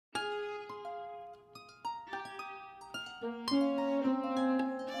Hello,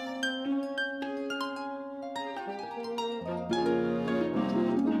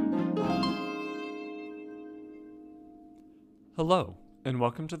 and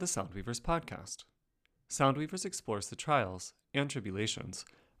welcome to the Soundweavers podcast. Soundweavers explores the trials and tribulations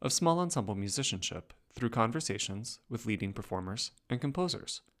of small ensemble musicianship through conversations with leading performers and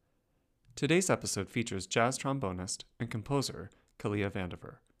composers. Today's episode features jazz trombonist and composer Kalia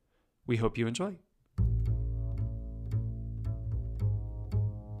Vandiver. We hope you enjoy.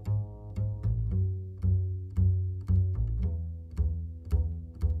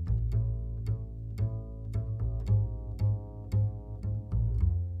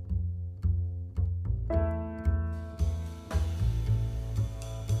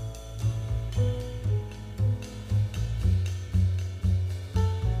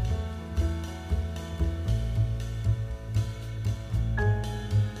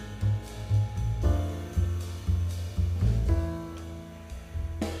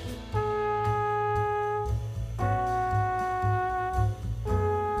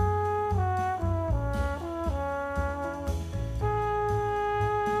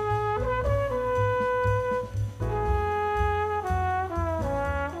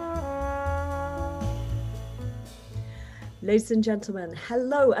 Ladies and gentlemen,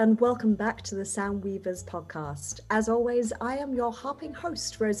 hello and welcome back to the Soundweavers podcast. As always, I am your harping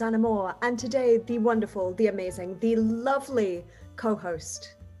host, Rosanna Moore, and today the wonderful, the amazing, the lovely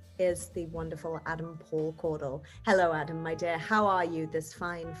co-host is the wonderful Adam Paul Caudle. Hello, Adam, my dear. How are you this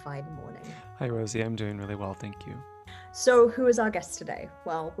fine morning? Hi, Rosie. I'm doing really well, thank you. So who is our guest today?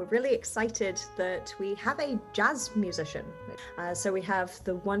 Well, we're really excited that we have a jazz musician. So we have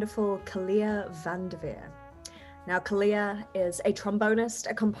the wonderful Kalia Vandiver. Now, Kalia is a trombonist,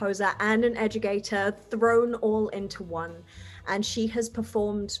 a composer, and an educator thrown all into one, and she has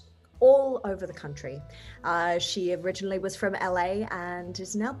performed all over the country. She originally was from LA and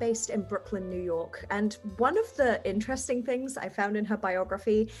is now based in Brooklyn, New York. And one of the interesting things I found in her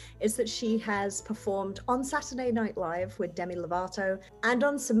biography is that she has performed on Saturday Night Live with Demi Lovato and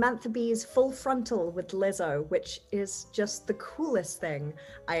on Samantha Bee's Full Frontal with Lizzo, which is just the coolest thing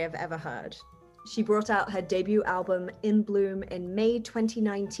I have ever heard. She brought out her debut album, In Bloom, in May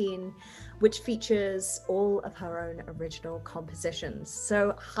 2019, which features all of her own original compositions.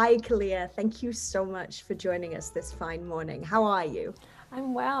 So, hi, Kalia. Thank you so much for joining us this fine morning. How are you?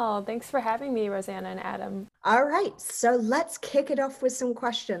 I'm well. Thanks for having me, Rosanna and Adam. All right, so let's kick it off with some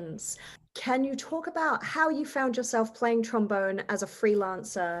questions. Can you talk about how you found yourself playing trombone as a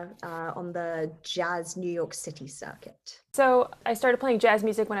freelancer on the Jazz New York City circuit? So I started playing jazz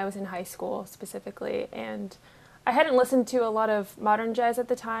music when I was in high school specifically, and I hadn't listened to a lot of modern jazz at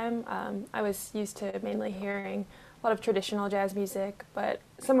the time. I was used to mainly hearing a lot of traditional jazz music, but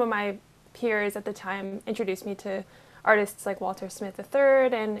some of my peers at the time introduced me to artists like Walter Smith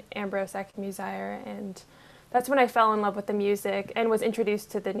III and Ambrose Akinmusire, and that's when I fell in love with the music and was introduced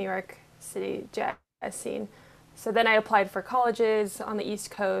to the New York City jazz scene. So then I applied for colleges on the East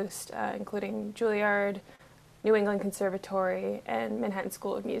Coast, including Juilliard, New England Conservatory, and Manhattan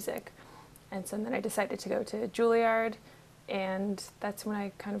School of Music. And so then I decided to go to Juilliard, and that's when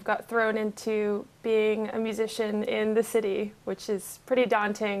I kind of got thrown into being a musician in the city, which is pretty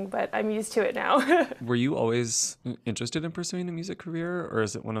daunting, but I'm used to it now. Were you always interested in pursuing a music career, or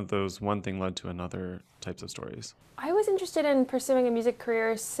is it one of those one thing led to another types of stories? I was interested in pursuing a music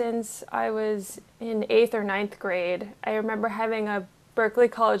career since I was in 8th or 9th grade. I remember having a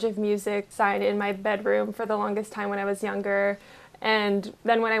Berklee College of Music sign in my bedroom for the longest time when I was younger. And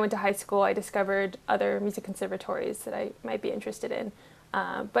then when I went to high school, I discovered other music conservatories that I might be interested in.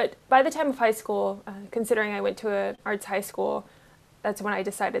 But by the time of high school, considering I went to an arts high school, that's when I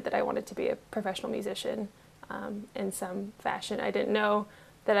decided that I wanted to be a professional musician in some fashion. I didn't know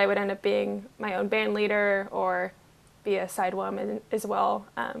that I would end up being my own band leader or be a side woman as well.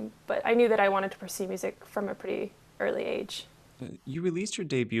 But I knew that I wanted to pursue music from a pretty early age. You released your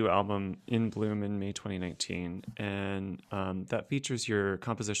debut album, In Bloom, in May 2019, and that features your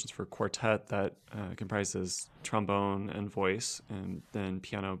compositions for quartet that comprises trombone and voice, and then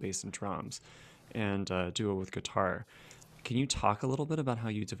piano, bass, and drums, and duo with guitar. Can you talk a little bit about how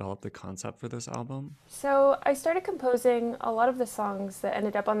you developed the concept for this album? So I started composing a lot of the songs that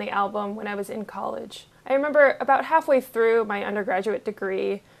ended up on the album when I was in college. I remember about halfway through my undergraduate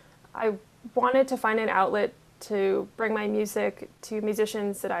degree, I wanted to find an outlet to bring my music to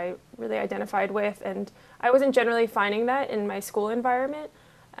musicians that I really identified with, and I wasn't generally finding that in my school environment.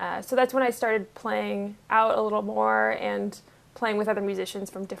 So that's when I started playing out a little more and playing with other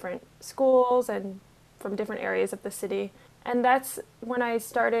musicians from different schools and from different areas of the city. And that's when I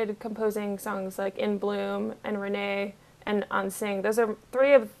started composing songs like In Bloom and Renee and On Sing. Those are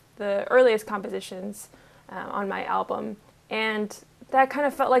three of the earliest compositions on my album. And that kind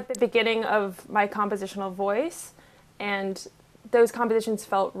of felt like the beginning of my compositional voice. And those compositions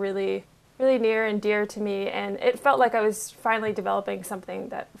felt really, really near and dear to me. And it felt like I was finally developing something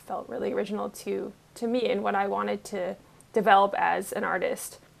that felt really original to me and what I wanted to develop as an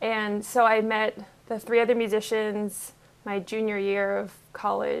artist. And so I met the three other musicians my junior year of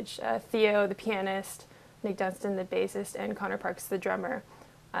college, Theo, the pianist, Nick Dunstan, the bassist, and Connor Parks, the drummer.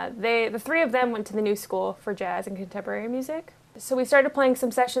 The three of them went to the New School for Jazz and Contemporary Music. So we started playing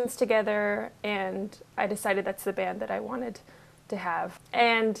some sessions together, and I decided that's the band that I wanted to have.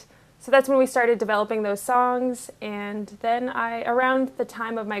 And so that's when we started developing those songs. And then around the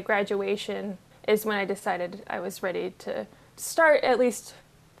time of my graduation is when I decided I was ready to start at least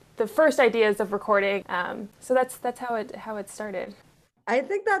the first ideas of recording. So that's how it started. I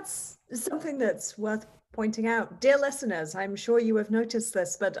think that's something that's worth pointing out. Dear listeners, I'm sure you have noticed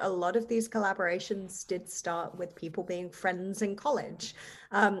this, but a lot of these collaborations did start with people being friends in college.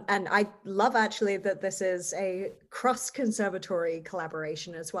 And I love actually that this is a cross-conservatory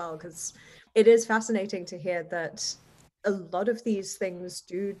collaboration as well, because it is fascinating to hear that a lot of these things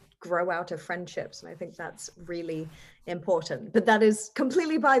do grow out of friendships. And I think that's really important. But that is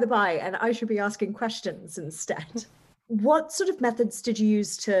completely by the by, and I should be asking questions instead. What sort of methods did you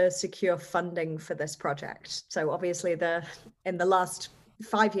use to secure funding for this project? So obviously in the last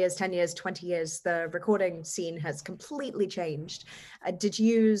 5 years, 10 years, 20 years, the recording scene has completely changed. Did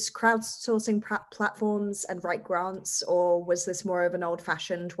you use crowdsourcing platforms and write grants, or was this more of an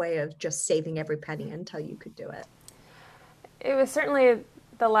old-fashioned way of just saving every penny until you could do it? It was certainly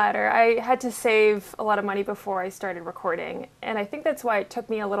the latter. I had to save a lot of money before I started recording, and I think that's why it took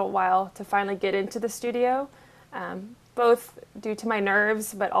me a little while to finally get into the studio. Both due to my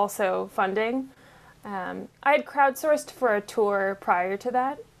nerves, but also funding. I had crowdsourced for a tour prior to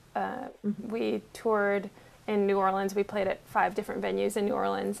that. We toured in New Orleans. We played at 5 different venues in New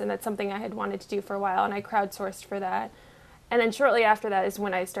Orleans, and that's something I had wanted to do for a while, and I crowdsourced for that. And then shortly after that is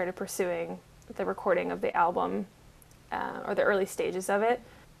when I started pursuing the recording of the album, or the early stages of it.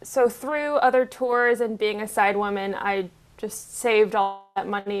 So through other tours and being a side woman, I just saved all that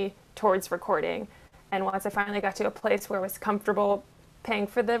money towards recording. And once I finally got to a place where I was comfortable paying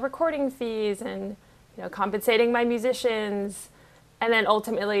for the recording fees and, compensating my musicians, and then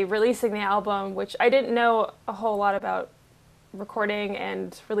ultimately releasing the album, which I didn't know a whole lot about recording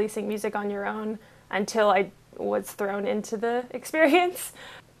and releasing music on your own until I was thrown into the experience.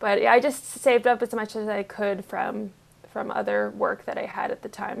 But yeah, I just saved up as much as I could from other work that I had at the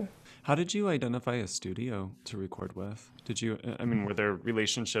time. How did you identify a studio to record with? Were there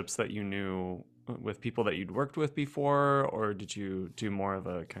relationships that you knew with people that you'd worked with before, or did you do more of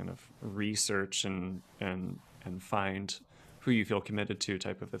a kind of research and find who you feel committed to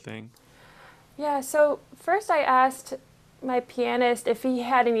type of a thing? Yeah, so first I asked my pianist if he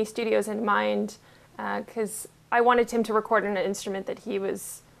had any studios in mind, because I wanted him to record on an instrument that he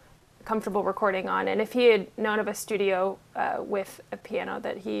was comfortable recording on, and if he had known of a studio with a piano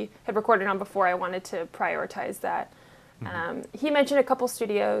that he had recorded on before, I wanted to prioritize that. He mentioned a couple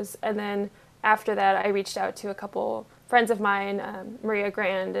studios, and then after that I reached out to a couple friends of mine, Maria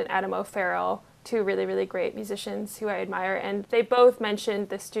Grand and Adam O'Farrell, 2 really, really great musicians who I admire, and they both mentioned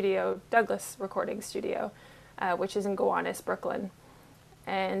the studio, Douglas Recording Studio, which is in Gowanus, Brooklyn.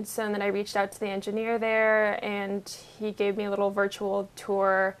 And so then I reached out to the engineer there, and he gave me a little virtual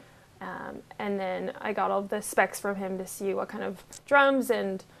tour. And then I got all the specs from him to see what kind of drums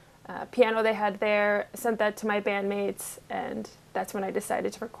and piano they had there, sent that to my bandmates, and that's when I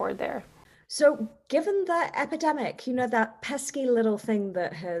decided to record there. So given the epidemic, that pesky little thing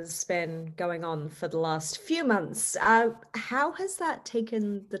that has been going on for the last few months, how has that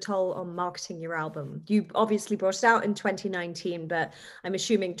taken the toll on marketing your album? You obviously brought it out in 2019, but I'm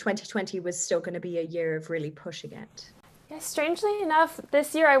assuming 2020 was still going to be a year of really pushing it. Yeah, strangely enough,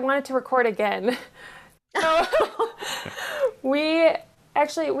 this year I wanted to record again. So we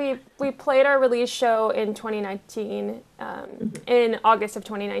played our release show in 2019, in August of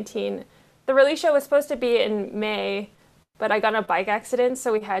 2019. The release show was supposed to be in May, but I got in a bike accident,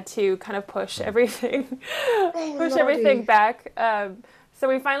 so we had to kind of push everything back. So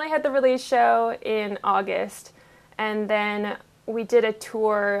we finally had the release show in August, and then we did a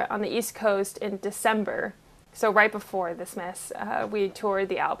tour on the East Coast in December. So right before this mess, we toured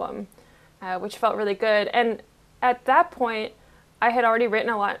the album, which felt really good. And at that point, I had already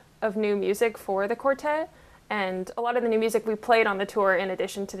written a lot of new music for the quartet, and a lot of the new music we played on the tour in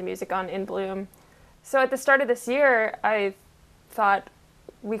addition to the music on In Bloom. So at the start of this year, I thought,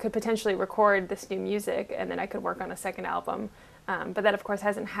 we could potentially record this new music and then I could work on a second album. But that, of course,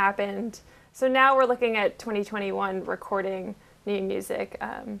 hasn't happened. So now we're looking at 2021 recording new music.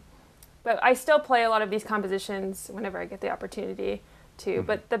 But I still play a lot of these compositions whenever I get the opportunity to.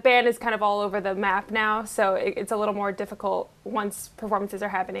 But the band is kind of all over the map now, so it's a little more difficult once performances are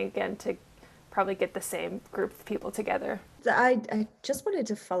happening again to probably get the same group of people together. I just wanted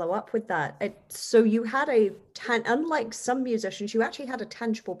to follow up with that. So you had unlike some musicians, you actually had a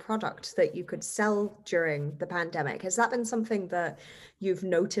tangible product that you could sell during the pandemic. Has that been something that you've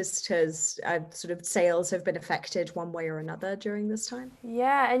noticed as sort of sales have been affected one way or another during this time?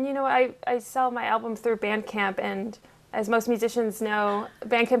 Yeah, and I sell my album through Bandcamp, and as most musicians know,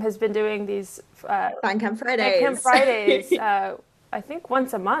 Bandcamp has been doing these Bandcamp Fridays. Bandcamp Fridays, I think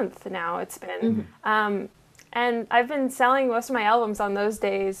once a month now it's been. And I've been selling most of my albums on those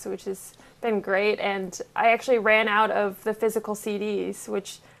days, which has been great. And I actually ran out of the physical CDs,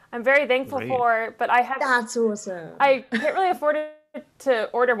 which I'm very thankful for. But That's awesome. I can't really afford to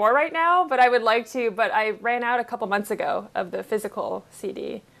order more right now, but I would like to. But I ran out a couple months ago of the physical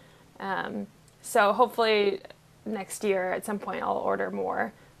CD. So hopefully next year at some point I'll order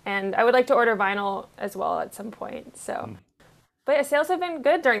more. And I would like to order vinyl as well at some point. So, but yeah, sales have been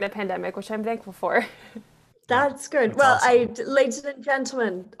good during the pandemic, which I'm thankful for. That's good. That's awesome. Ladies and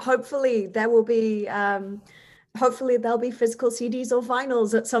gentlemen, hopefully there'll be physical CDs or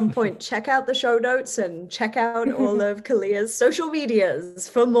vinyls at some point. Check out the show notes and check out all of Kalia's social medias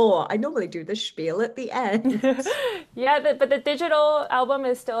for more. I normally do the spiel at the end. Yeah, but the digital album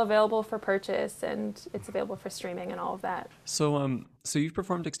is still available for purchase, and it's available for streaming and all of that. So you've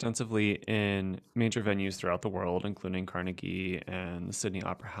performed extensively in major venues throughout the world, including Carnegie and the Sydney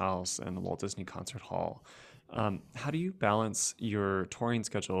Opera House and the Walt Disney Concert Hall. How do you balance your touring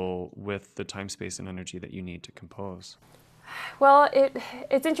schedule with the time, space, and energy that you need to compose? Well,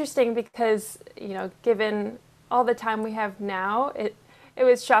 it's interesting because, given all the time we have now, it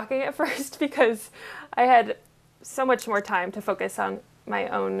was shocking at first because I had so much more time to focus on my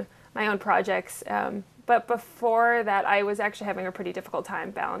own projects. But before that, I was actually having a pretty difficult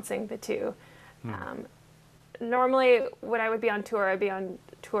time balancing the two. Normally, when I would be on tour, I'd be on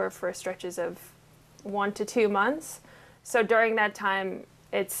tour for stretches of 1 to 2 months. So during that time,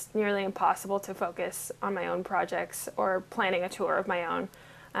 it's nearly impossible to focus on my own projects or planning a tour of my own.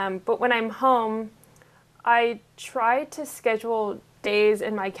 But when I'm home, I try to schedule days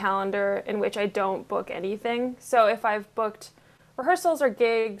in my calendar in which I don't book anything. So if I've booked rehearsals or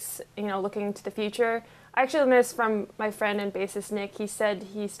gigs, looking to the future, I actually learned this from my friend and bassist Nick. He said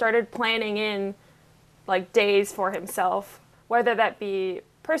he started planning in like days for himself, whether that be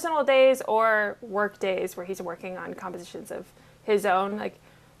personal days or work days where he's working on compositions of his own. Like,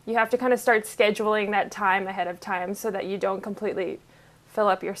 you have to kind of start scheduling that time ahead of time so that you don't completely fill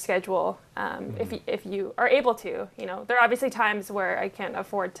up your schedule. If you are able to, there are obviously times where I can't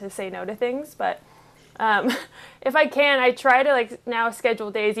afford to say no to things, but if I can, I try to now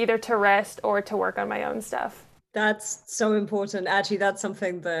schedule days either to rest or to work on my own stuff. That's so important. Actually, that's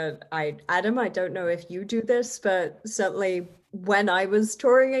something that Adam, I don't know if you do this, but certainly when I was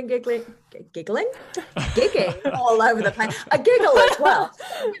touring and gigging all over the place. I giggle as well,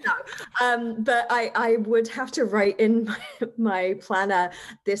 but I would have to write in my planner,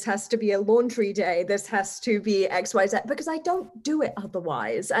 this has to be a laundry day, this has to be XYZ, because I don't do it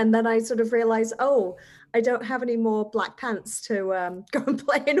otherwise. And then I sort of realize, I don't have any more black pants to go and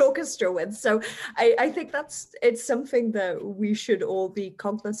play an orchestra with. So I think it's something that we should all be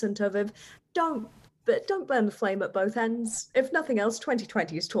cognizant of. Don't burn the flame at both ends. If nothing else,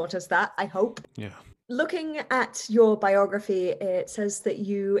 2020 has taught us that, I hope. Yeah. Looking at your biography, it says that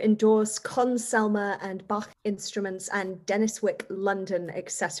you endorse Conn-Selmer and Bach instruments and Denniswick London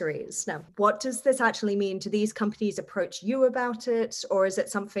accessories. Now, what does this actually mean? Do these companies approach you about it, or is it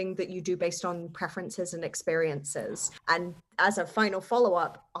something that you do based on preferences and experiences? And as a final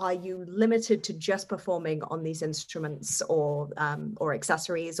follow-up, are you limited to just performing on these instruments or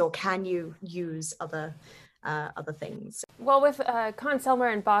accessories, or can you use other things? Well, with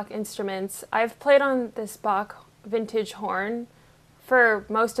Conn-Selmer and Bach instruments, I've played on this Bach vintage horn for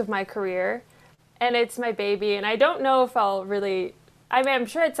most of my career, and it's my baby, and I don't know if I'm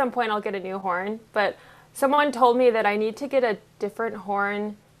sure at some point I'll get a new horn, but someone told me that I need to get a different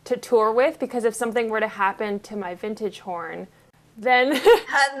horn to tour with, because if something were to happen to my vintage horn, then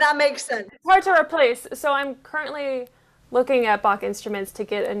that makes sense. It's hard to replace. So I'm currently looking at Bach instruments to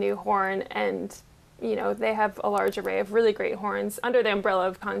get a new horn, and they have a large array of really great horns under the umbrella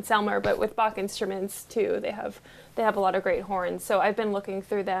of Conn-Selmer, but with Bach instruments too, they have a lot of great horns. So I've been looking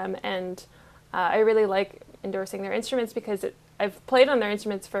through them, and I really like endorsing their instruments because I've played on their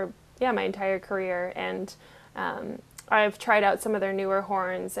instruments for my entire career, and I've tried out some of their newer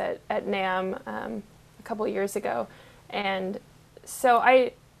horns at NAMM a couple of years ago, and so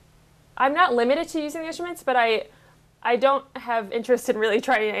I'm not limited to using the instruments, but I don't have interest in really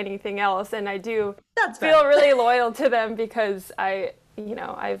trying anything else, and I do feel really loyal to them because I've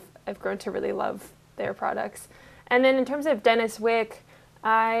grown to really love their products. And then in terms of Dennis Wick,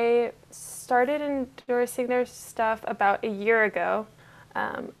 I started endorsing their stuff about a year ago.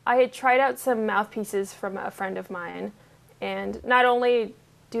 I had tried out some mouthpieces from a friend of mine, and not only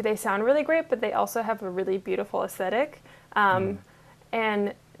do they sound really great, but they also have a really beautiful aesthetic. And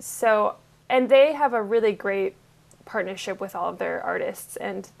they have a really great partnership with all of their artists,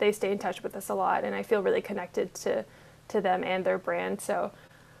 and they stay in touch with us a lot, and I feel really connected to them and their brand. So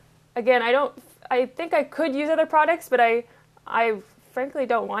again, I think I could use other products, but I frankly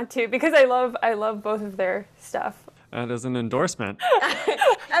don't want to, because I love both of their stuff. And as an endorsement.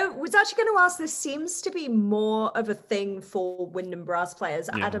 I was actually going to ask, this seems to be more of a thing for wind and brass players.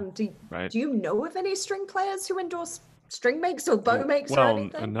 Yeah, Adam, do you know of any string players who endorse string makes or bow makes or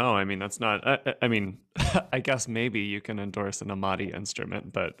anything? No, I mean, that's not, I mean, I guess maybe you can endorse an Amati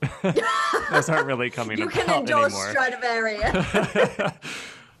instrument, but those aren't really coming you about can endorse anymore. Stradivarius.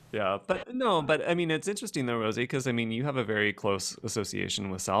 Yeah, but I mean, it's interesting though, Rosie, because I mean, you have a very close association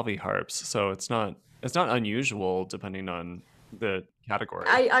with Salvi harps, so it's not unusual depending on the category.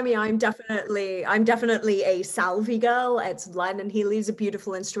 I mean, I'm definitely a Salvi girl. It's Lennon Healy's are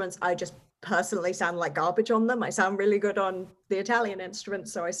beautiful instruments. I just personally sound like garbage on them. I sound really good on the Italian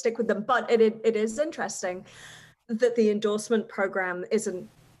instruments, so I stick with them. But it is interesting that the endorsement program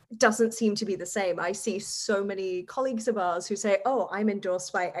doesn't seem to be the same. I see so many colleagues of ours who say, oh, I'm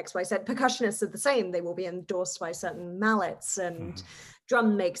endorsed by XYZ. Percussionists are the same. They will be endorsed by certain mallets and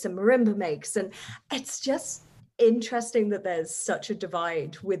drum makes and marimba makes. And it's just interesting that there's such a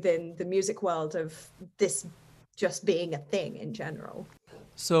divide within the music world of this just being a thing in general.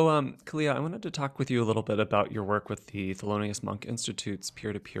 So, Kalia, I wanted to talk with you a little bit about your work with the Thelonious Monk Institute's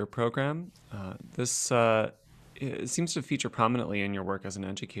peer-to-peer program. This it seems to feature prominently in your work as an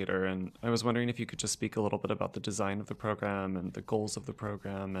educator, and I was wondering if you could just speak a little bit about the design of the program and the goals of the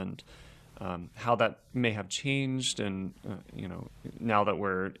program, and how that may have changed, and now that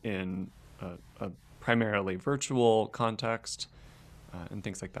we're in a primarily virtual context, and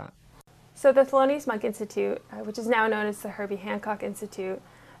things like that. So the Thelonious Monk Institute, which is now known as the Herbie Hancock Institute,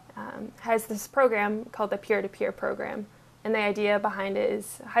 has this program called the peer-to-peer program. And the idea behind it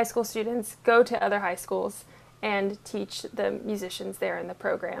is high school students go to other high schools and teach the musicians there in the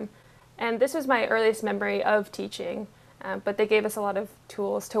program. And this was my earliest memory of teaching, but they gave us a lot of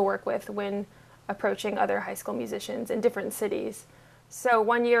tools to work with when approaching other high school musicians in different cities. So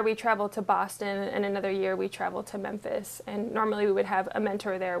one year we traveled to Boston, and another year we traveled to Memphis. And normally we would have a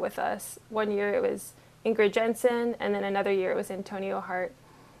mentor there with us. One year it was Ingrid Jensen, and then another year it was Antonio Hart.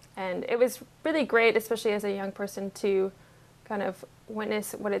 And it was really great, especially as a young person, to kind of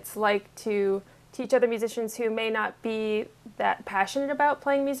witness what it's like to teach other musicians who may not be that passionate about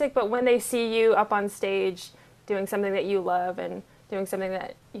playing music, but when they see you up on stage doing something that you love and doing something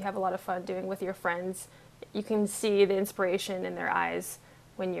that you have a lot of fun doing with your friends, you can see the inspiration in their eyes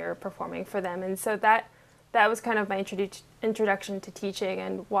when you're performing for them. And so that was kind of my introduction to teaching,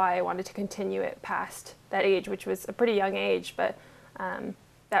 and why I wanted to continue it past that age, which was a pretty young age, but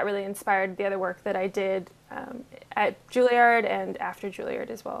that really inspired the other work that I did at Juilliard and after Juilliard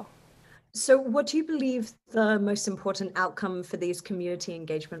as well. So what do you believe the most important outcome for these community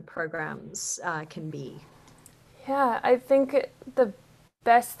engagement programs can be? Yeah, I think the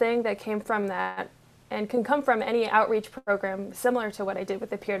best thing that came from that, and can come from any outreach program similar to what I did with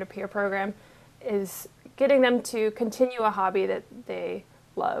the peer-to-peer program, is getting them to continue a hobby that they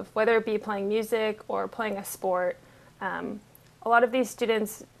love, whether it be playing music or playing a sport. A lot of these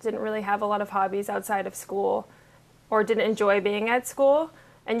students didn't really have a lot of hobbies outside of school, or didn't enjoy being at school.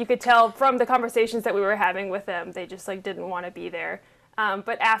 And you could tell from the conversations that we were having with them, they just didn't want to be there.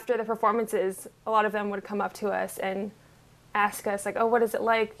 But after the performances, a lot of them would come up to us and ask us oh, what is it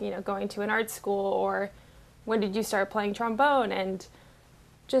like, going to an art school, or when did you start playing trombone? And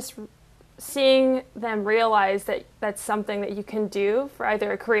just seeing them realize that that's something that you can do for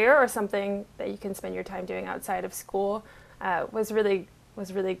either a career or something that you can spend your time doing outside of school was really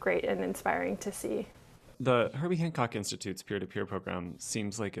great and inspiring to see. The Herbie Hancock Institute's peer-to-peer program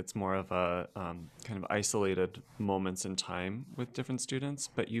seems like it's more of a kind of isolated moments in time with different students,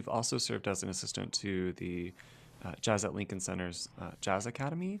 but you've also served as an assistant to the Jazz at Lincoln Center's Jazz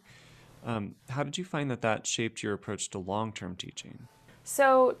Academy. How did you find that shaped your approach to long-term teaching?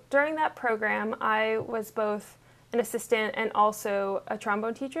 So during that program, I was both an assistant and also a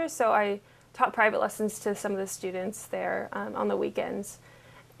trombone teacher. So I taught private lessons to some of the students there on the weekends.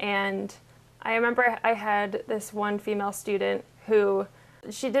 And I remember I had this one female student who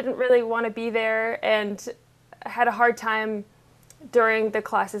she didn't really want to be there and had a hard time during the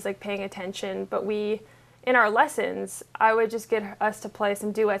classes like paying attention. But in our lessons, I would just get us to play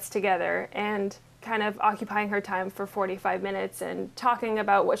some duets together and kind of occupying her time for 45 minutes and talking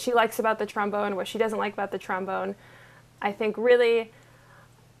about what she likes about the trombone, what she doesn't like about the trombone. I think really,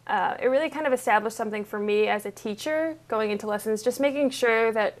 it really kind of established something for me as a teacher going into lessons, just making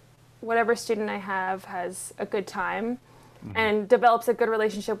sure that whatever student I have has a good time and develops a good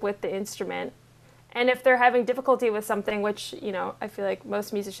relationship with the instrument. And if they're having difficulty with something, which, I feel like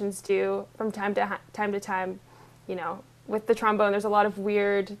most musicians do from time to time, with the trombone, there's a lot of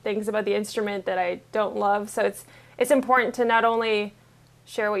weird things about the instrument that I don't love. So it's important to not only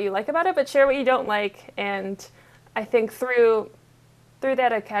share what you like about it, but share what you don't like. And I think through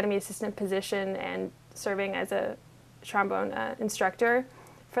that academy assistant position and serving as a trombone instructor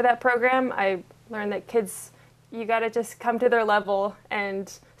for that program, I learned that kids, you got to just come to their level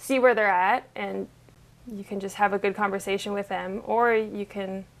and see where they're at, and you can just have a good conversation with them, or you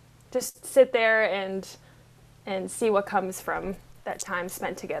can just sit there and see what comes from that time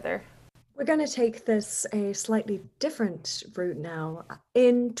spent together. We're going to take this a slightly different route now.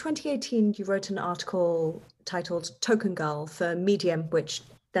 In 2018, you wrote an article titled Token Girl for Medium, which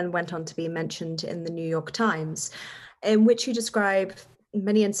then went on to be mentioned in the New York Times, in which you describe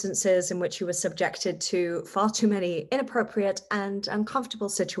many instances in which you were subjected to far too many inappropriate and uncomfortable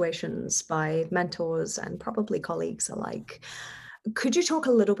situations by mentors and probably colleagues alike. Could you talk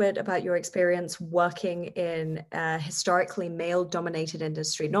a little bit about your experience working in a historically male-dominated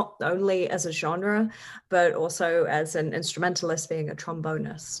industry, not only as a genre, but also as an instrumentalist, being a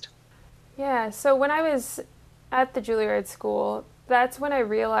trombonist? Yeah, so when I was at the Juilliard School, that's when I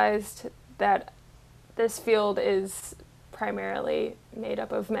realized that this field is primarily made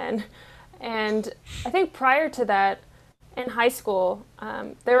up of men. And I think prior to that, in high school,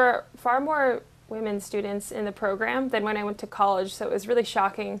 there were far more women students in the program than when I went to college. So it was really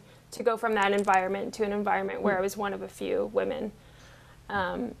shocking to go from that environment to an environment where I was one of a few women.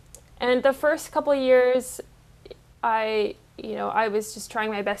 And the first couple of years, I was just trying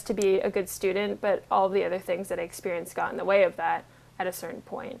my best to be a good student, but all the other things that I experienced got in the way of that at a certain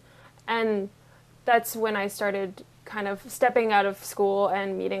point. And that's when I started kind of stepping out of school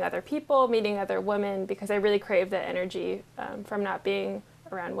and meeting other people, meeting other women, because I really craved that energy from not being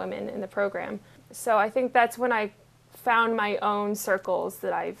around women in the program. So I think that's when I found my own circles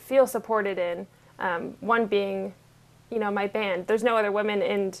that I feel supported in. One being, my band. There's no other women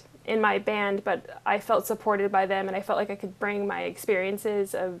in my band, but I felt supported by them, and I felt like I could bring my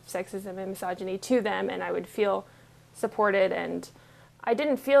experiences of sexism and misogyny to them, and I would feel supported. And I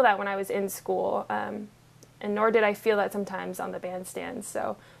didn't feel that when I was in school, and nor did I feel that sometimes on the bandstand.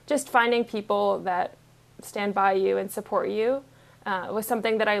 So just finding people that stand by you and support you was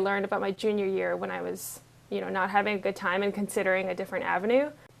something that I learned about my junior year when I was, not having a good time and considering a different avenue,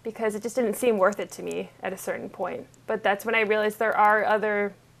 because it just didn't seem worth it to me at a certain point. But that's when I realized there are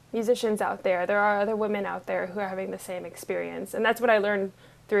other musicians out there, there are other women out there who are having the same experience. And that's what I learned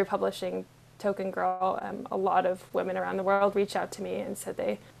through publishing Token Girl. A lot of women around the world reach out to me and said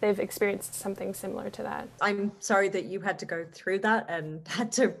they've experienced something similar to that. I'm sorry that you had to go through that and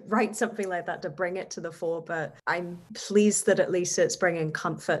had to write something like that to bring it to the fore, but I'm pleased that at least it's bringing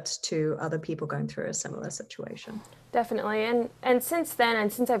comfort to other people going through a similar situation. Definitely. And since then,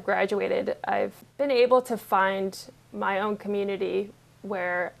 and since I've graduated, I've been able to find my own community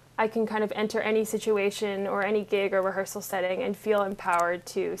where I can kind of enter any situation or any gig or rehearsal setting and feel empowered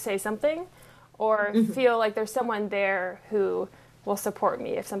to say something, or feel like there's someone there who will support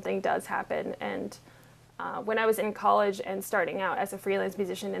me if something does happen. And when I was in college and starting out as a freelance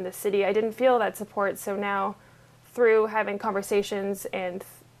musician in the city, I didn't feel that support. So now, through having conversations and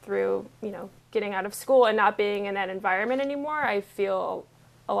through, getting out of school and not being in that environment anymore, I feel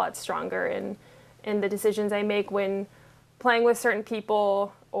a lot stronger in the decisions I make when playing with certain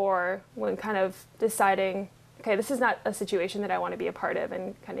people, or when kind of deciding, okay, this is not a situation that I want to be a part of,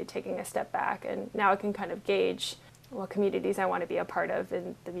 and kind of taking a step back. And now I can kind of gauge what communities I want to be a part of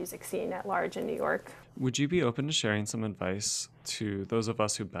in the music scene at large in New York. Would you be open to sharing some advice to those of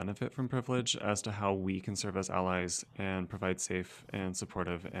us who benefit from privilege as to how we can serve as allies and provide safe and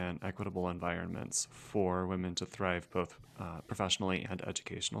supportive and equitable environments for women to thrive both professionally and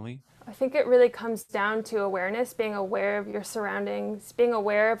educationally? I think it really comes down to awareness, being aware of your surroundings, being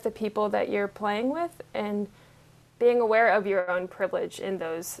aware of the people that you're playing with, and being aware of your own privilege in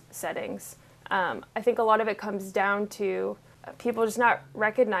those settings. I think a lot of it comes down to people just not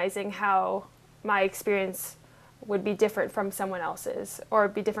recognizing how my experience would be different from someone else's, or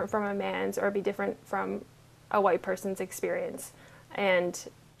be different from a man's, or be different from a white person's experience. And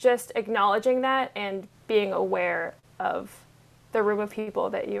just acknowledging that and being aware of the room of people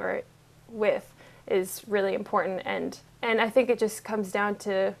that you are with is really important. And I think it just comes down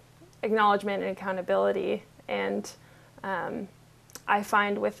to acknowledgement and accountability. And I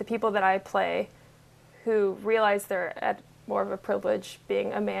find with the people that I play who realize they're at more of a privilege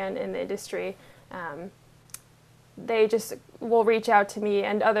being a man in the industry, they just will reach out to me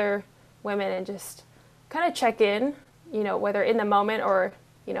and other women and just kind of check in, you know, whether in the moment or,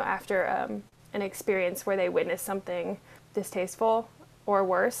 you know, after an experience where they witness something distasteful or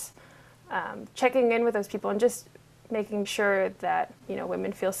worse, checking in with those people and just making sure that, you know,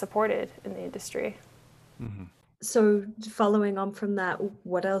 women feel supported in the industry. Mm-hmm. So following on from that,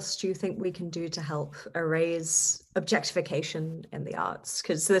 what else do you think we can do to help erase objectification in the arts?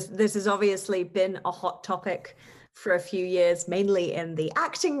 Because this has obviously been a hot topic for a few years, mainly in the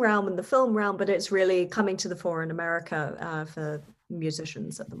acting realm and the film realm, but it's really coming to the fore in America for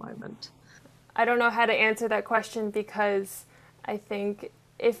musicians at the moment. I don't know how to answer that question, because I think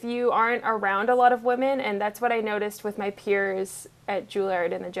if you aren't around a lot of women, and that's what I noticed with my peers at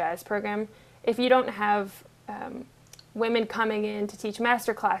Juilliard in the jazz program, if you don't have women coming in to teach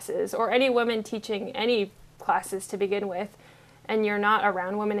master classes, or any women teaching any classes to begin with, and you're not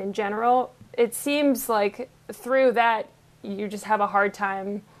around women in general, it seems like through that you just have a hard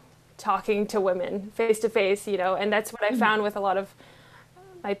time talking to women face to face, you know. And that's what I found with a lot of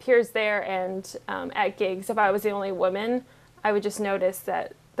my peers there, and at gigs, if I was the only woman, I would just notice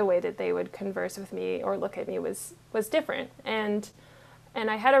that the way that they would converse with me or look at me was different. And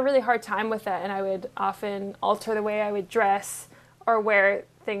I had a really hard time with that, and I would often alter the way I would dress or wear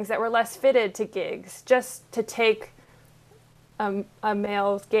things that were less fitted to gigs just to take a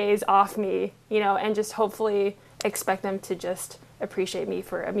male's gaze off me, you know, and just hopefully expect them to just appreciate me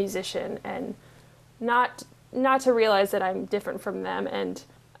for a musician, and not to realize that I'm different from them. And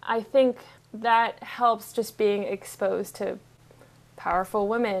I think that helps, just being exposed to powerful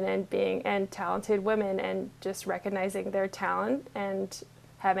women and talented women, and just recognizing their talent and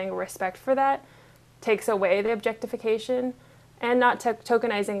having respect for that takes away the objectification, and not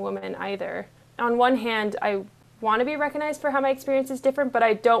tokenizing women either. On one hand, I want to be recognized for how my experience is different, but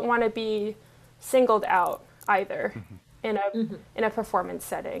I don't want to be singled out either in a performance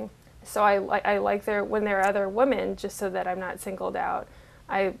setting. So I like when there are other women, just so that I'm not singled out.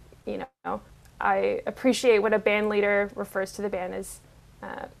 I appreciate when a band leader refers to the band as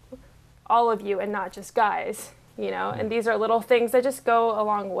all of you and not just guys, you know. And these are little things that just go a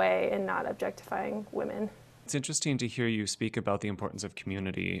long way in not objectifying women. It's interesting to hear you speak about the importance of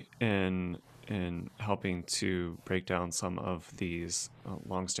community in helping to break down some of these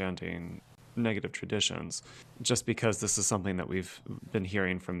longstanding negative traditions, just because this is something that we've been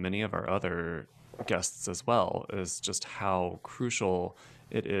hearing from many of our other guests as well, is just how crucial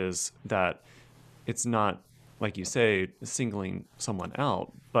it is that it's not, like you say, singling someone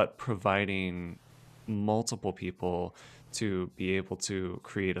out, but providing multiple people to be able to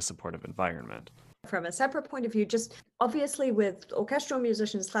create a supportive environment. From a separate point of view, just obviously with orchestral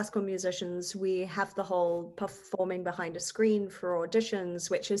musicians, classical musicians, we have the whole performing behind a screen for auditions,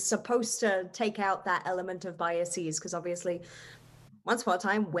 which is supposed to take out that element of biases, because obviously once upon a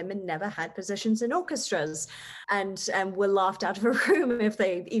time, women never had positions in orchestras and were laughed out of a room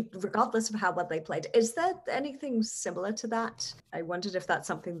regardless of how well they played. Is there anything similar to that? I wondered if that's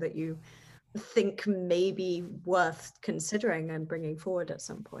something that you think may be worth considering and bringing forward at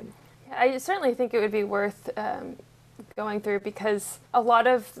some point. I certainly think it would be worth going through, because a lot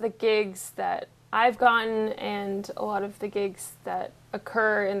of the gigs that I've gotten and a lot of the gigs that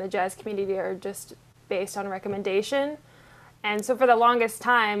occur in the jazz community are just based on recommendation. And so for the longest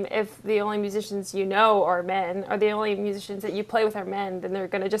time, if the only musicians you know are men, or the only musicians that you play with are men, then they're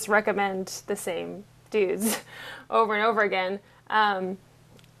going to just recommend the same dudes over and over again.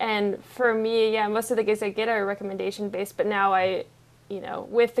 And for me, yeah, most of the gigs I get are recommendation based, but now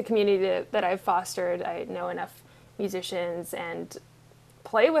with the community that I've fostered, I know enough musicians and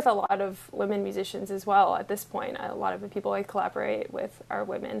play with a lot of women musicians as well at this point. A lot of the people I collaborate with are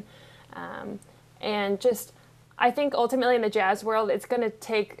women. And just, I think ultimately in the jazz world, it's going to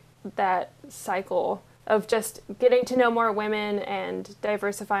take that cycle of just getting to know more women and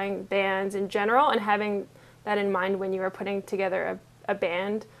diversifying bands in general, and having that in mind when you are putting together a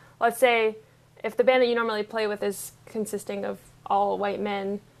band. Let's say if the band that you normally play with is consisting of all white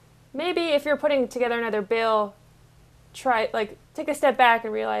men, maybe if you're putting together another bill, take a step back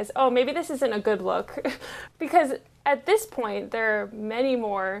and realize, oh, maybe this isn't a good look. Because at this point, there are many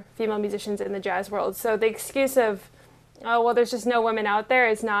more female musicians in the jazz world. So the excuse of, oh, well, there's just no women out there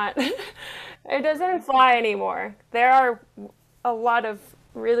is not, it doesn't fly anymore. There are a lot of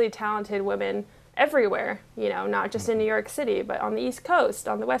really talented women everywhere, not just in New York City, but on the East Coast,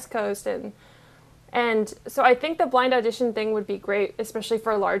 on the West Coast. And so I think the blind audition thing would be great, especially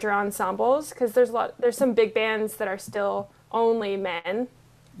for larger ensembles, because there's some big bands that are still only men.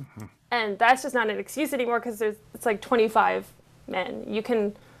 Mm-hmm. And that's just not an excuse anymore, because it's like 25 men. You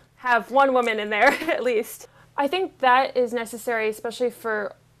can have one woman in there at least. I think that is necessary, especially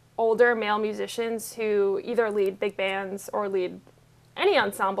for older male musicians who either lead big bands or lead any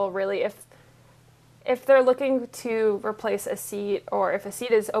ensemble, really. If they're looking to replace a seat, or if a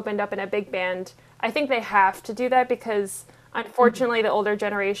seat is opened up in a big band, I think they have to do that, because unfortunately the older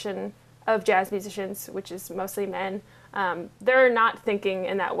generation of jazz musicians, which is mostly men, they're not thinking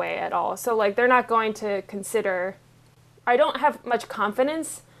in that way at all. So they're not going to consider, I don't have much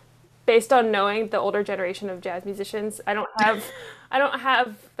confidence based on knowing the older generation of jazz musicians. I don't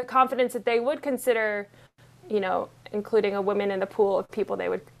have the confidence that they would consider, including a woman in the pool of people they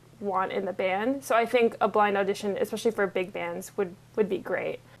would want in the band. So I think a blind audition, especially for big bands, would be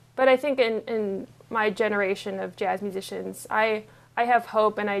great. But I think in my generation of jazz musicians, I have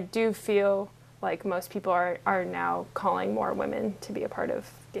hope, and I do feel like most people are now calling more women to be a part of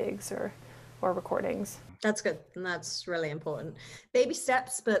gigs or recordings. That's good, and that's really important. Baby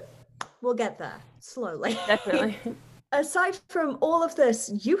steps, but we'll get there slowly. Definitely. Aside from all of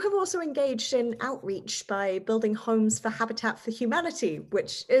this, you have also engaged in outreach by building homes for Habitat for Humanity,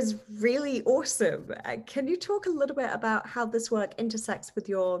 which is really awesome. Can you talk a little bit about how this work intersects with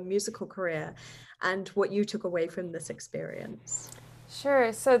your musical career and what you took away from this experience?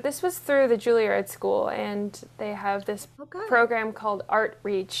 Sure. So this was through the Juilliard School, and they have this program called Art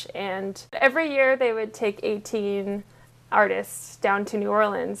Reach. And every year they would take 18 artists down to New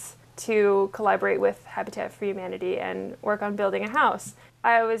Orleans to collaborate with Habitat for Humanity and work on building a house.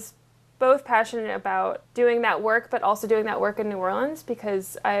 I was both passionate about doing that work, but also doing that work in New Orleans,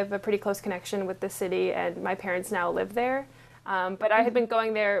 because I have a pretty close connection with the city, and my parents now live there. But I had been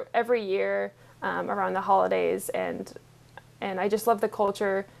going there every year around the holidays, and I just love the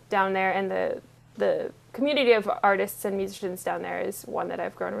culture down there, and the community of artists and musicians down there is one that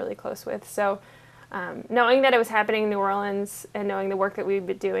I've grown really close with. So knowing that it was happening in New Orleans and knowing the work that we'd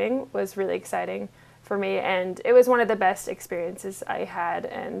been doing was really exciting for me, and it was one of the best experiences I had,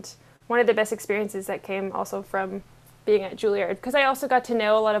 and one of the best experiences that came also from being at Juilliard, because I also got to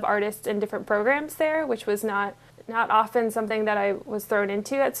know a lot of artists in different programs there, which was not often something that I was thrown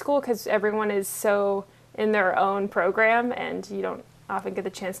into at school, because everyone is so in their own program and you don't often get the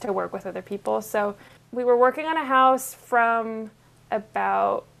chance to work with other people. So we were working on a house from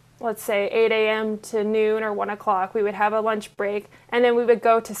about, let's say, 8 a.m. to noon or 1 o'clock. We would have a lunch break, and then we would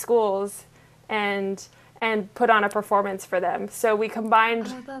go to schools and put on a performance for them. So we combined...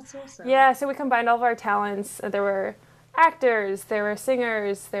 Oh, that's awesome. Yeah, so we combined all of our talents. There were actors, there were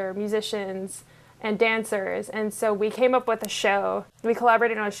singers, there were musicians, and dancers. And so we came up with a show. We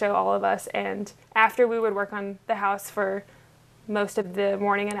collaborated on a show, all of us, and after we would work on the house for most of the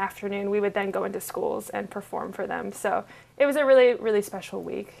morning and afternoon, we would then go into schools and perform for them. So it was a really, really special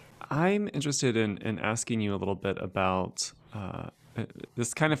week. I'm interested in asking you a little bit about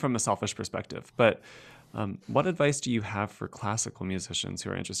this kind of from a selfish perspective, but what advice do you have for classical musicians who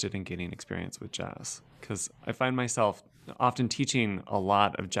are interested in gaining experience with jazz? Because I find myself often teaching a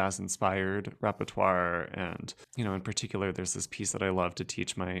lot of jazz-inspired repertoire, and in particular, there's this piece that I love to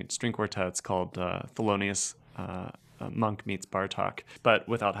teach my string quartets called Thelonious Monk meets Bartok, but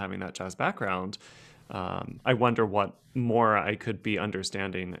without having that jazz background. I wonder what more I could be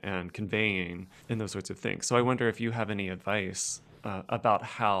understanding and conveying in those sorts of things. So I wonder if you have any advice about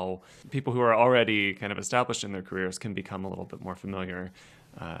how people who are already kind of established in their careers can become a little bit more familiar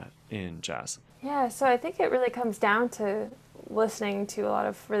in jazz. Yeah, so I think it really comes down to listening to a lot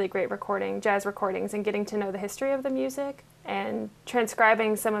of really great jazz recordings, and getting to know the history of the music and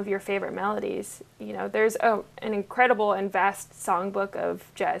transcribing some of your favorite melodies. There's an incredible and vast songbook of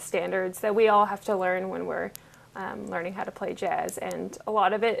jazz standards that we all have to learn when we're learning how to play jazz, and a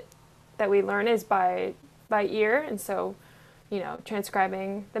lot of it that we learn is by ear, and so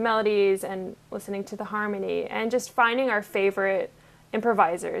transcribing the melodies and listening to the harmony and just finding our favorite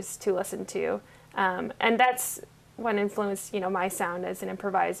improvisers to listen to, and that's what influenced my sound as an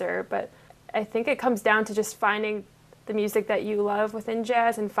improviser. But I think it comes down to just finding the music that you love within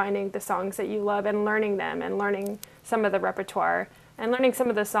jazz and finding the songs that you love and learning them and learning some of the repertoire and learning some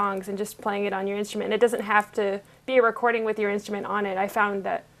of the songs and just playing it on your instrument. And it doesn't have to be a recording with your instrument on it. I found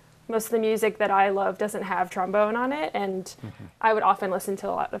that most of the music that I love doesn't have trombone on it, and I would often listen to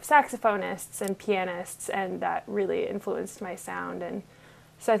a lot of saxophonists and pianists, and that really influenced my sound. And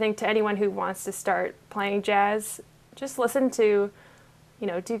so I think to anyone who wants to start playing jazz, just listen to, you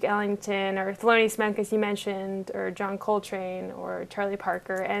know, Duke Ellington or Thelonious Monk, as you mentioned, or John Coltrane or Charlie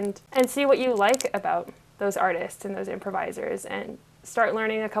Parker, and see what you like about those artists and those improvisers, and start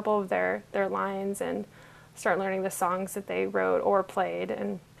learning a couple of their lines and start learning the songs that they wrote or played.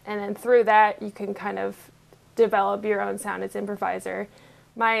 And then through that, you can kind of develop your own sound as improviser.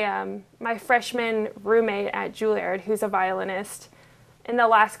 My freshman roommate at Juilliard, who's a violinist, in the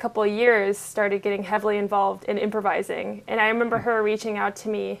last couple of years started getting heavily involved in improvising. And I remember her reaching out to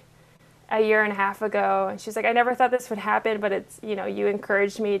me a year and a half ago, and she's like, I never thought this would happen, but it's, you know, you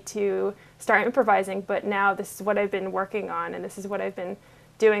encouraged me to start improvising, but now this is what I've been working on, and this is what I've been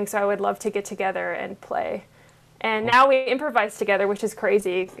doing, so I would love to get together and play. And now we improvise together, which is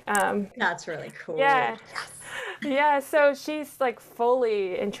crazy. That's really cool. Yeah. Yes. Yeah, so she's like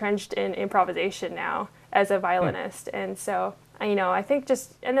fully entrenched in improvisation now as a violinist. And so, you know, I think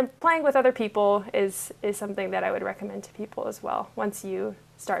just, and then playing with other people is something that I would recommend to people as well. Once you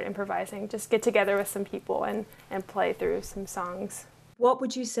start improvising, just get together with some people and play through some songs. What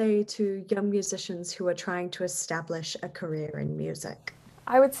would you say to young musicians who are trying to establish a career in music?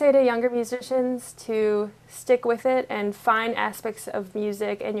 I would say to younger musicians to stick with it and find aspects of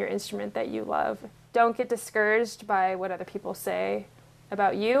music and your instrument that you love. Don't get discouraged by what other people say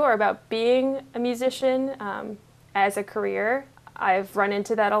about you or about being a musician as a career. I've run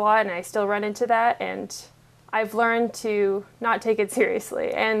into that a lot, and I still run into that, and I've learned to not take it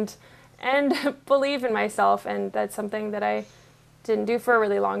seriously and believe in myself, and that's something that I didn't do for a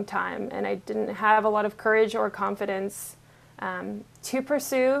really long time, and I didn't have a lot of courage or confidence to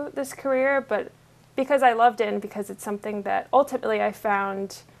pursue this career, but because I loved it and because it's something that ultimately I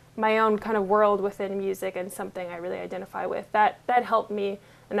found my own kind of world within music and something I really identify with, that helped me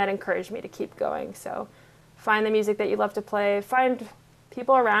and that encouraged me to keep going. So find the music that you love to play, find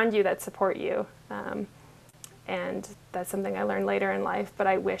people around you that support you, and that's something I learned later in life, but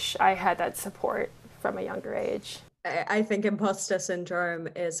I wish I had that support from a younger age. I think imposter syndrome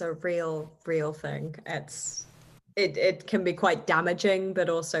is a real thing. It can be quite damaging, but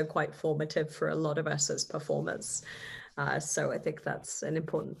also quite formative for a lot of us as performers. So I think that's an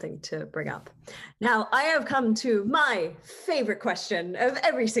important thing to bring up. Now, I have come to my favorite question of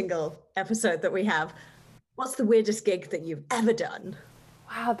every single episode that we have. What's the weirdest gig that you've ever done?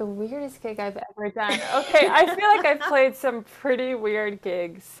 Wow, the weirdest gig I've ever done. Okay, I feel like I've played some pretty weird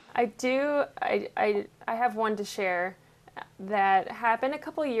gigs. I have one to share that happened a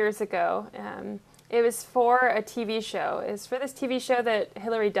couple years ago. It was for a TV show. It's for this TV show that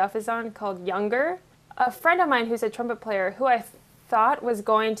Hilary Duff is on called Younger. A friend of mine who's a trumpet player who I thought was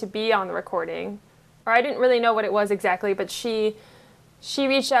going to be on the recording, or I didn't really know what it was exactly, but she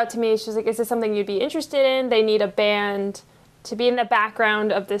reached out to me. She was like, is this something you'd be interested in? They need a band to be in the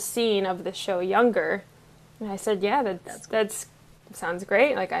background of the scene of the show Younger. And I said, yeah, that sounds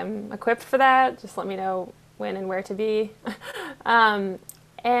great. Like, I'm equipped for that. Just let me know when and where to be.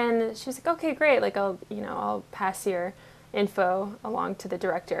 And she was like, okay, great. Like, I'll pass your info along to the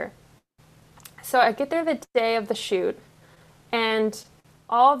director. So I get there the day of the shoot, and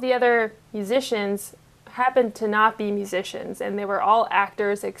all of the other musicians happened to not be musicians, and they were all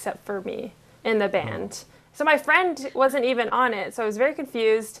actors except for me in the band. So my friend wasn't even on it, so I was very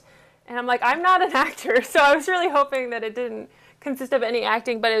confused, and I'm like, I'm not an actor. So I was really hoping that it didn't consist of any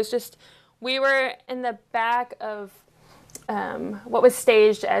acting, but it was just, we were in the back of what was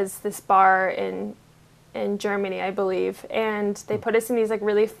staged as this bar in Germany, I believe, and they put us in these like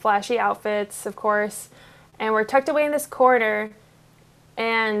really flashy outfits, of course, and we're tucked away in this corner,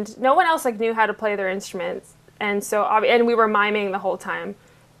 and no one else like knew how to play their instruments, and we were miming the whole time,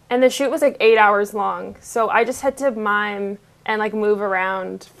 and the shoot was like 8 hours long, so I just had to mime and like move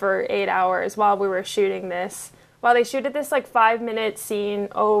around for 8 hours while we were shooting this, while they shooted this like 5-minute scene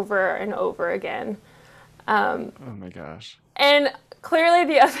over and over again. Oh my gosh. And clearly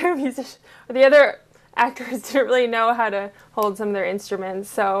the other actors didn't really know how to hold some of their instruments,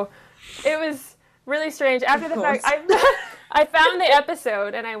 so it was really strange. After the fact, I found the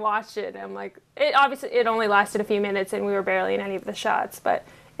episode and I watched it, and I'm like, it only lasted a few minutes and we were barely in any of the shots, but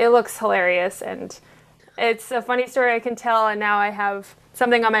it looks hilarious, and it's a funny story I can tell, and now I have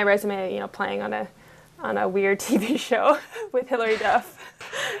something on my resume, playing on on a weird TV show with Hilary Duff.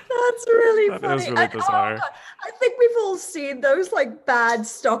 That's really That funny. is really bizarre. God, I think we've all seen those like bad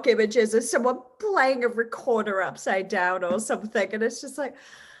stock images of someone playing a recorder upside down or something, and it's just like,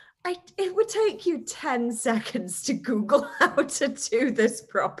 it would take you 10 seconds to Google how to do this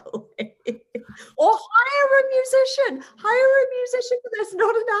properly. Or hire a musician for this,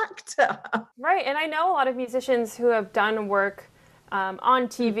 not an actor. Right, and I know a lot of musicians who have done work on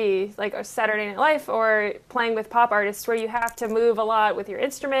TV, like Saturday Night Live, or playing with pop artists where you have to move a lot with your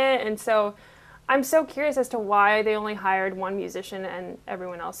instrument. And so I'm so curious as to why they only hired one musician and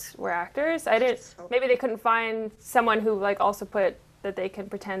everyone else were actors. Maybe they couldn't find someone who like also put that they can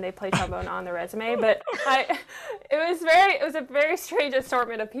pretend they play trombone on their resume, but it was a very strange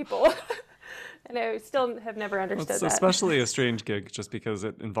assortment of people. And I still have never understood It's that. especially a strange gig just because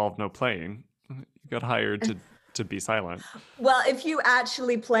it involved no playing. You got hired to be silent. Well, if you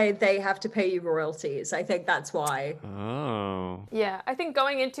actually play, they have to pay you royalties. I think that's why. Oh. Yeah, I think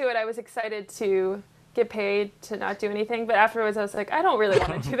going into it, I was excited to get paid to not do anything, but afterwards I was like, I don't really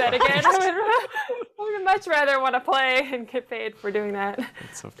want to do that again. I would much rather want to play and get paid for doing that.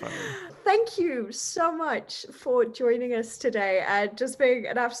 That's so funny. Thank you so much for joining us today and just being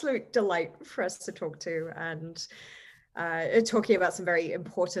an absolute delight for us to talk to and talking about some very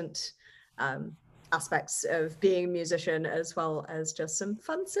important aspects of being a musician, as well as just some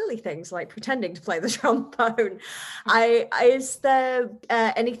fun, silly things like pretending to play the trombone. Is there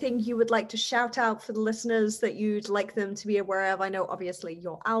anything you would like to shout out for the listeners that you'd like them to be aware of? I know obviously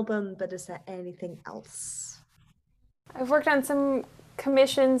your album, but is there anything else? I've worked on some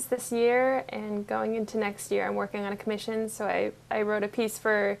commissions this year, and going into next year I'm working on a commission. So I wrote a piece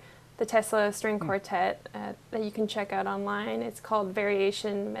for the Tesla String Quartet that you can check out online. It's called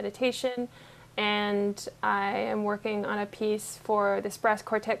Variation Meditation. And I am working on a piece for this brass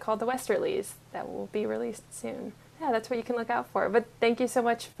quartet called the Westerlies that will be released soon. Yeah, that's what you can look out for. But thank you so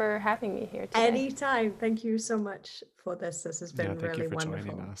much for having me here today. Anytime. Thank you so much for this. This has been Thank really you for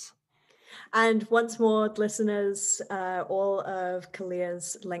wonderful. joining us. And once more, listeners, all of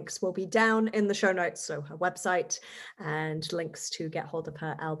Kalia's links will be down in the show notes, so her website and links to get hold of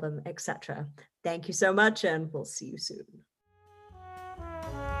her album, etc. Thank you so much, and we'll see you soon.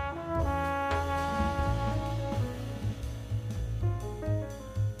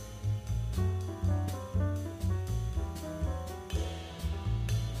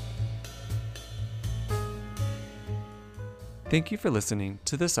 Thank you for listening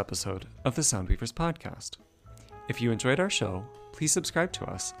to this episode of the Soundweavers podcast. If you enjoyed our show, please subscribe to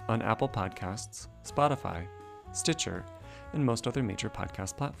us on Apple Podcasts, Spotify, Stitcher, and most other major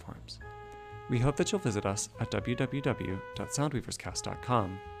podcast platforms. We hope that you'll visit us at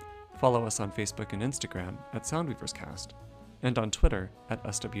www.soundweaverscast.com, follow us on Facebook and Instagram at Soundweaverscast, and on Twitter at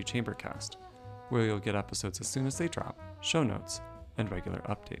SWChambercast, where you'll get episodes as soon as they drop, show notes, and regular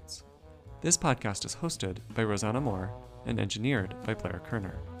updates. This podcast is hosted by Rosanna Moore and engineered by Blair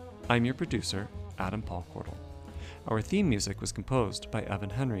Kerner. I'm your producer, Adam Paul Cordell. Our theme music was composed by Evan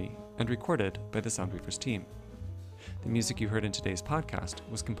Henry and recorded by the Soundweavers team. The music you heard in today's podcast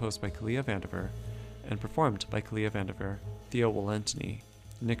was composed by Kalia Vandiver and performed by Kalia Vandiver, Theo Walentini,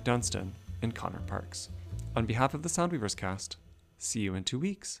 Nick Dunstan, and Connor Parks. On behalf of the Soundweavers cast, see you in 2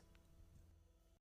 weeks.